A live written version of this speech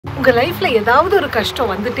உங்கள் லைஃப்பில் ஏதாவது ஒரு கஷ்டம்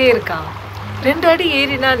வந்துட்டே இருக்கா? 2 அடி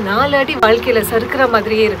ஏறினா 4 அடி வாழ்க்கையில் சறுக்கிற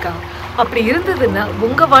மாதிரியே இருக்கா? அப்படி இருந்ததுன்னா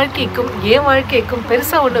உங்கள் வாழ்க்கைக்கும் என் வாழ்க்கைக்கும்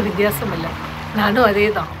பெருசாக ஒன்றும் வித்தியாசம் இல்லை. நானும் அதே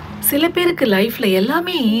தான். சில பேருக்கு லைஃப்பில்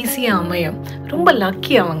எல்லாமே ஈஸியாக அமையும், ரொம்ப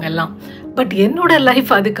லக்கி அவங்கெல்லாம். பட் என்னோட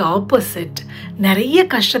லைஃப் அதுக்கு ஆப்போசிட். நிறைய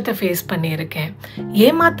கஷ்டத்தை ஃபேஸ் பண்ணியிருக்கேன்.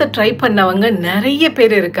 ஏமாத்த ட்ரை பண்ணவங்க நிறைய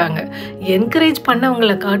பேர் இருக்காங்க. என்கரேஜ்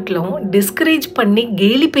பண்ணவங்களை காட்டிலும் டிஸ்கரேஜ் பண்ணி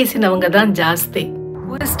கேலி பேசினவங்க தான் ஜாஸ்தி.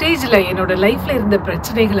 ஒரு ஸ்டேஜில் என்னோட லைஃப்பில் இருந்த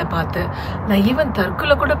பிரச்சனைகளை பார்த்து நான் ஈவன்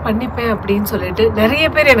தற்கொலை கூட பண்ணிப்பேன் அப்படின்னு சொல்லிட்டு நிறைய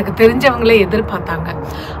பேர் எனக்கு தெரிஞ்சவங்களே எதிர்பார்த்தாங்க.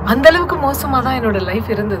 அந்தளவுக்கு மோசமாக தான் என்னோட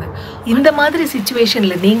லைஃப் இருந்தது. இந்த மாதிரி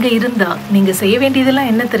சிச்சுவேஷனில் நீங்கள் இருந்தால் நீங்கள் செய்ய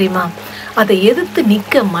வேண்டியதெல்லாம் என்ன தெரியுமா? அதை எதிர்த்து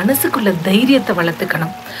நிற்க மனசுக்குள்ள தைரியத்தை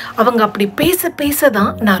வளர்த்துக்கணும். அவங்க அப்படி பேச பேச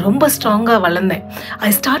தான் நான் ரொம்ப ஸ்ட்ராங்காக வளர்ந்தேன்.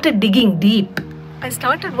 I started digging deep. I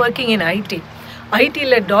started working in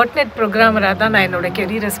ஐடியில் .NET ப்ரோக்ராமராக தான் நான் என்னோடய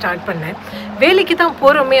கெரியரை ஸ்டார்ட் பண்ணேன். வேலைக்கு தான்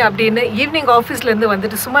போகிறோமே அப்படின்னு ஈவினிங் ஆஃபீஸ்லேருந்து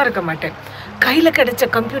வந்துட்டு சும்மா இருக்க மாட்டேன். கையில் கிடைச்ச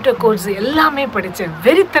கம்ப்யூட்டர் கோர்ஸ் எல்லாமே படித்தேன்.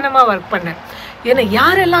 வெறித்தனமாக ஒர்க் பண்ணேன். ஏன்னா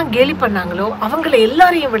யாரெல்லாம் கேலி பண்ணாங்களோ அவங்கள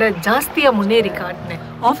எல்லாரையும் விட ஜாஸ்தியாக முன்னேறி காட்டினேன்.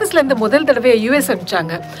 ஆஃபீஸ்லேருந்து முதல் தடவை US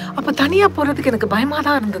அனுப்பிச்சாங்க. அப்போ தனியாக போகிறதுக்கு எனக்கு பயமாக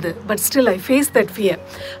தான் இருந்தது. But still I face that fear.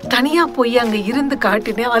 தனியாக போய் அங்கே இருந்து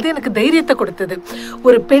காட்டினேன். அது எனக்கு தைரியத்தை கொடுத்தது.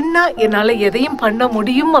 ஒரு பெண்ணாக என்னால் எதையும் பண்ண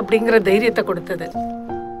முடியும் அப்படிங்கிற தைரியத்தை கொடுத்தது.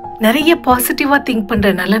 நிறைய பாசிட்டிவாக திங்க் பண்ணுற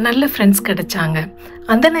நல்ல ஃப்ரெண்ட்ஸ் கிடைச்சாங்க.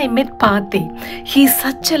 And then I met Pathi. He is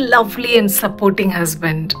such a lovely and supporting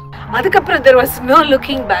husband. அதுக்கப்புறம் there was no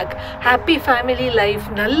looking back. Happy family life,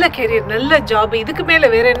 நல்ல கெரியர், நல்ல ஜாப், இதுக்கு மேலே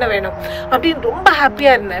வேற என்ன வேணும் அப்படின்னு ரொம்ப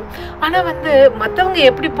ஹாப்பியாக இருந்தேன். ஆனால் மற்றவங்க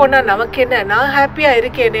எப்படி போனால் நமக்கு என்ன, நான் ஹாப்பியாக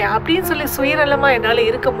இருக்கேனே அப்படின்னு சொல்லி சுயநலமாக என்னால்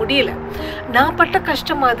இருக்க முடியல. நான் பட்ட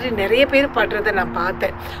கஷ்டம் மாதிரி நிறைய பேர் படுறதை நான்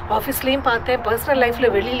பார்த்தேன். ஆஃபீஸ்லேயும் பார்த்தேன், பர்சனல்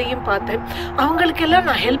லைஃப்பில் வெளியிலையும் பார்த்தேன். அவங்களுக்கெல்லாம்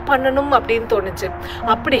நான் ஹெல்ப் பண்ணணும் அப்படின்னு தோணுச்சு.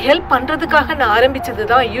 அப்படி ஹெல்ப் பண்ணுறதுக்காக நான் ஆரம்பித்தது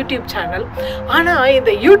தான் யூடியூப் சேனல். ஆனால்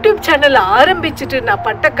இந்த யூடியூப் சேனலை ஆரம்பிச்சுட்டு நான்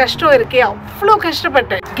பட்ட கஷ்டம் இருக்கே, அவ்வளோ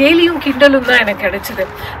கஷ்டப்பட்டேன். கேலியும் கிண்டலும் தான் எனக்கு கிடைச்சது.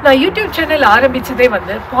 நான் யூடியூப் சேனல் ஆரம்பிச்சதே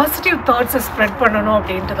பாசிட்டிவ் தாட்ஸை ஸ்ப்ரெட் பண்ணணும்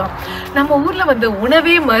அப்படின்ட்டு தான். நம்ம ஊரில்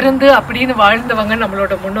உணவே மருந்து அப்படின்னு வாழ்ந்தவங்க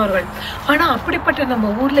நம்மளோட முன்னோர்கள். ஆனால் அப்படிப்பட்ட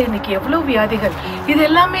நம்ம ஊரில் இன்னைக்கு எவ்வளோ வியாதிகள். இது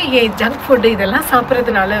எல்லாமே ஏன் ஜங்க் ஃபுட்டு இதெல்லாம்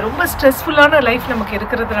சாப்பிட்றதுனால, ரொம்ப ஸ்ட்ரெஸ்ஃபுல்லான லைஃப் நமக்கு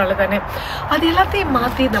இருக்கிறதுனால தானே. அது எல்லாத்தையும்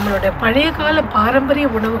மாற்றி நம்மளோட பழைய கால பாரம்பரிய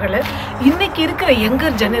உணவுகளை இன்னைக்கு இருக்கிற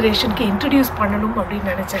யங்கர் ஜெனரேஷனுக்கு இன்ட்ரடியூஸ் பண்ணணும் அப்படின்னு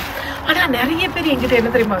நினச்சேன். ஆனால் நிறைய பேர் எங்கிட்ட என்ன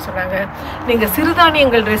தெரியுமா சொன்னாங்க? நீங்கள்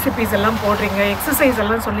சிறுதானியங்கள் ரெசிபிஸ் எல்லாம் போடுறீங்க, எக்ஸசைஸ்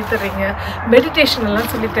எல்லாம் சொல்லித்தரீங்க, மெடிடேஷன் எல்லாம்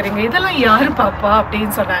சொல்லித்தரீங்க, இதெல்லாம் யார் பாப்பா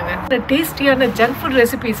அப்படின்னு சொன்னாங்க. இந்த டேஸ்டியான ஜங்க் ஃபுட்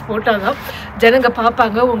ரெசிபிஸ் போட்டால் தான் ஜனங்க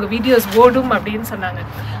பார்ப்பாங்க, உங்கள் வீடியோஸ் ஓடும் அப்படின்னு சொன்னாங்க.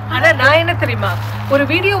 ஆனால் நான் என்ன தெரியுமா, ஒரு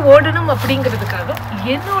வீடியோ ஓடணும் அப்படிங்கிறதுக்காக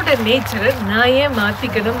என்னோட நேச்சரை நான் ஏன்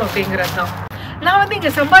மாற்றிக்கணும் அப்படிங்கிறது தான். நான்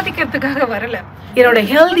இங்கே சம்பாதிக்கிறதுக்காக வரல. என்னோட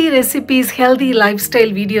healthy recipes, healthy life style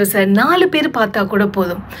வீடியோஸை 4 பேர் பார்த்தா கூட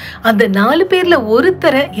போதும். அந்த 4 பேரில்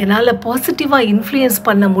ஒருத்தரை என்னால் பாசிட்டிவாக இன்ஃப்ளூயன்ஸ்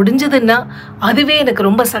பண்ண முடிஞ்சதுன்னா அதுவே எனக்கு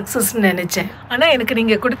ரொம்ப சக்ஸஸ்ன்னு நினச்சேன். ஆனால் எனக்கு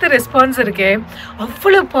நீங்கள் கொடுத்த ரெஸ்பான்ஸ் இருக்கே,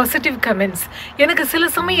 அவ்வளோ பாசிட்டிவ் கமெண்ட்ஸ். எனக்கு சில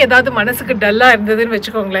சமயம் ஏதாவது மனசுக்கு டல்லாக இருந்ததுன்னு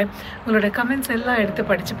வச்சுக்கோங்களேன், உங்களோட கமெண்ட்ஸ் எல்லாம் எடுத்து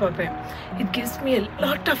படித்து பார்ப்பேன். It gives me a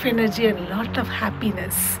lot of energy and lot of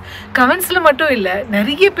happiness. கமெண்ட்ஸில் மட்டும் இல்லை,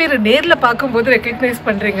 நிறைய பேர் நேரில் பார்க்கும்போது ரெக்கக்னைஸ்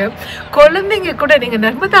பண்ணுறீங்க. குழந்தைங்க கூட நீங்கள்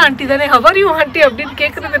நர்மதா ஆண்டி தானே, ஹவர் யூ ஆண்டி அப்படின்னு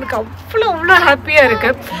கேட்குறது எனக்கு அவ்வளோ ஹாப்பியாக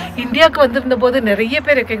இருக்குது. இந்தியாவுக்கு வந்திருந்த போது நிறைய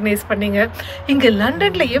பேர் ரெக்கக்னைஸ் பண்ணீங்க. இங்கே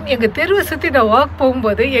லண்டன்லேயும் எங்கள் தெருவை சுற்றி நான் வாக்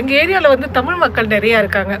போகும்போது எங்கள் ஏரியாவில் தமிழ் மக்கள் நிறையா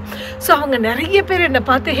இருக்காங்க. ஸோ அவங்க நிறைய பேர் என்னை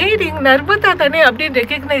பார்த்து ஹே நீங்கள் நர்மதா தானே அப்படின்னு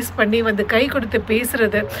ரெக்கக்னைஸ் பண்ணி கை கொடுத்து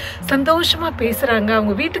பேசுகிறது, சந்தோஷமாக பேசுகிறாங்க,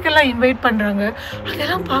 அவங்க வீட்டுக்கெல்லாம் இன்வைட் பண்ணுறாங்க.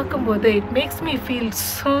 அதெல்லாம் பார்க்கும்போது it makes me feel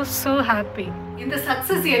so happy. இந்த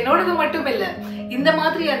சக்ஸஸ் என்னோடது மட்டும் இல்லை, இந்த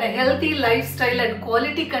மாதிரியான healthy life style and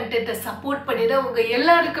quality கண்டென்ட்டை சப்போர்ட் பண்ணிட உங்க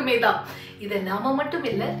எல்லாருக்குமே தான். இதை நாம மட்டும்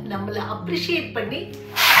இல்லை, நம்மளை அப்ரிஷியேட் பண்ணி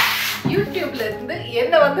யூடியூப்ல இருந்து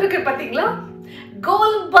என்ன வந்திருக்கு பார்த்தீங்களா,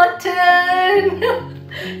 கோல் பட்டன்.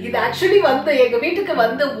 இது ஆக்சுவலி எங்க வீட்டுக்கு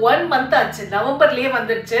 1 month ஆச்சு, நவம்பர்லயே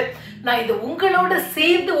வந்துடுச்சு. நான் இது உங்களோட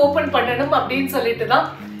சேர்ந்து ஓபன் பண்ணணும் அப்படின்னு சொல்லிட்டு தான்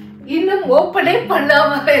இன்னும் ஓப்பனே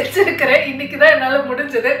பண்ணாம வச்சிருக்கிறேன். இன்னைக்கு தான் என்னால்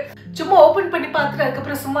முடிஞ்சது. சும்மா ஓப்பன் பண்ணி பார்த்துட்டு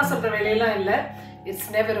அதுக்கப்புறம் சும்மா சொல்ற வேலையெல்லாம் இல்லை.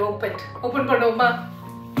 It's never open. ஓப்பன் பண்ணுவோமா?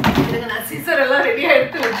 நான் சீசர் எல்லாம் ரெடியாக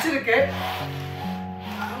எடுத்து வச்சிருக்கேன்.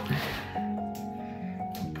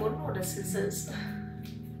 பொண்ணோட சீசர்ஸ்.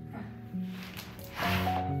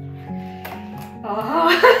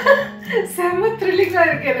 செம்ம த்ரில்லிங்கா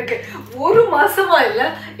இருக்கு எனக்கு. 1 மாசமா இல்ல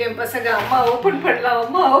என் பசங்க அம்மா ஓபன்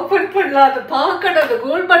பண்ணலாம் அதை பார்க்கணும், அந்த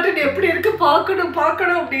கோல் பட்டன் எப்படி இருக்கு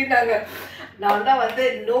பார்க்கணும் அப்படின்னாங்க. நான் தான்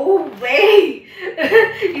நோ வே,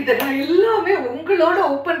 இதை நான் எல்லாமே உங்களோட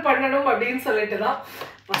ஓப்பன் பண்ணணும் அப்படின்னு சொல்லிட்டு தான்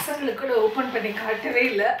பசங்களுக்கு கூட ஓப்பன் பண்ணி காட்டவே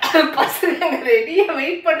இல்லை. பசங்க ரெடியாக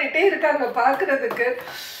வெயிட் பண்ணிட்டே இருக்காங்க பார்க்குறதுக்கு.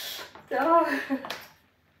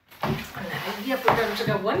 நிறைய போட்டு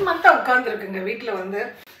அனுப்பிச்சிருக்கேன். 1 மந்த்தாக உட்காந்துருக்குங்க வீட்டில் வந்து.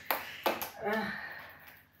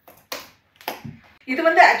 இது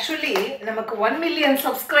வந்து ஆக்சுவலி நமக்கு 1 மில்லியன்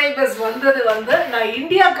சப்ஸ்கிரைபர்ஸ் வந்தது வந்து நான்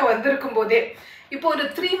இந்தியாவுக்கு வந்திருக்கும் போதே. இப்போ ஒரு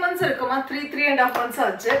 3 months இருக்குமா, 3.5 months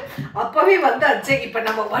ஆச்சு. அப்பவே வந்தாச்சு. இப்போ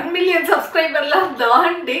நம்ம 1 மில்லியன் சப்ஸ்கிரைபர்லாம்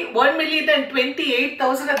தாண்டி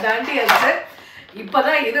 1,28,000 தாண்டி ஆச்சு.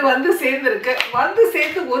 இப்போதான் இது வந்து சேர்ந்துருக்கு. வந்து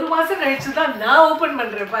சேர்ந்து 1 மாசம் கழிச்சு தான் நான் ஓப்பன்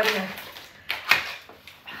பண்றேன் பாருங்க.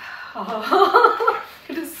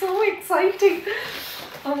 It is so exciting.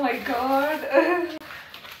 Oh my God.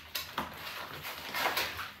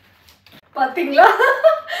 பாத்தீங்களா?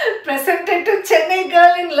 Presented to Chennai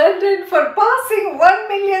girl in London for passing 1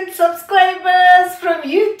 million subscribers from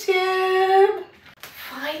YouTube.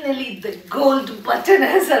 Finally, the gold button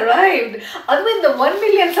has arrived. அதுவும் இந்த 1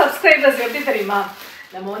 million subscribers எப்படி தெரியுமா?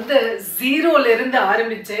 நம்ம வந்து 0ல இருந்து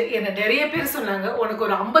ஆரம்பிச்சு என்ன நிறைய பேர் சொன்னாங்க உனக்கு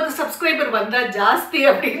ஒரு 50 சப்ஸ்கிரைபர் வந்தா ஜாஸ்தி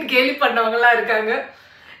அப்படின்னு கேலி பண்ணவங்களா இருக்காங்க.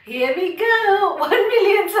 Here we go, 1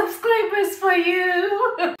 million subscribers for you.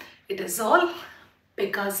 It is all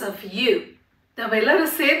because of you. நம்ம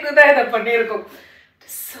எல்லாரும் சேர்ந்து தான் இதை பண்ணியிருக்கோம்.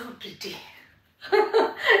 So pretty.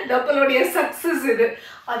 நம்மளுடைய சக்சஸ் இது.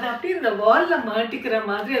 அது அப்படியே இந்த வால்ல மாட்டிக்கிற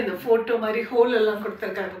மாதிரி அந்த போட்டோ மாதிரி ஹோல் எல்லாம்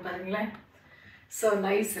கொடுத்துருக்காங்க பாருங்களேன். ஸோ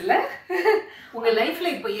நைஸ் இல்லை? உங்கள்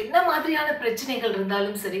லைஃப்பில் இப்போ என்ன மாதிரியான பிரச்சனைகள்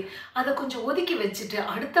இருந்தாலும் சரி, அதை கொஞ்சம் ஒதுக்கி வச்சுட்டு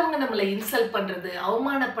அடுத்தவங்க நம்மளை இன்சல்ட் பண்ணுறது,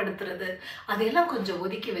 அவமானப்படுத்துறது, அதையெல்லாம் கொஞ்சம்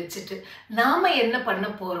ஒதுக்கி வச்சுட்டு நாம் என்ன பண்ண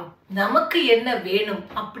போகிறோம், நமக்கு என்ன வேணும்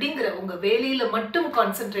அப்படிங்கிற உங்கள் வேலையில் மட்டும்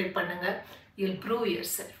கான்சென்ட்ரேட் பண்ணுங்கள். You'll prove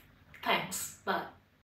yourself. Thanks. Bye.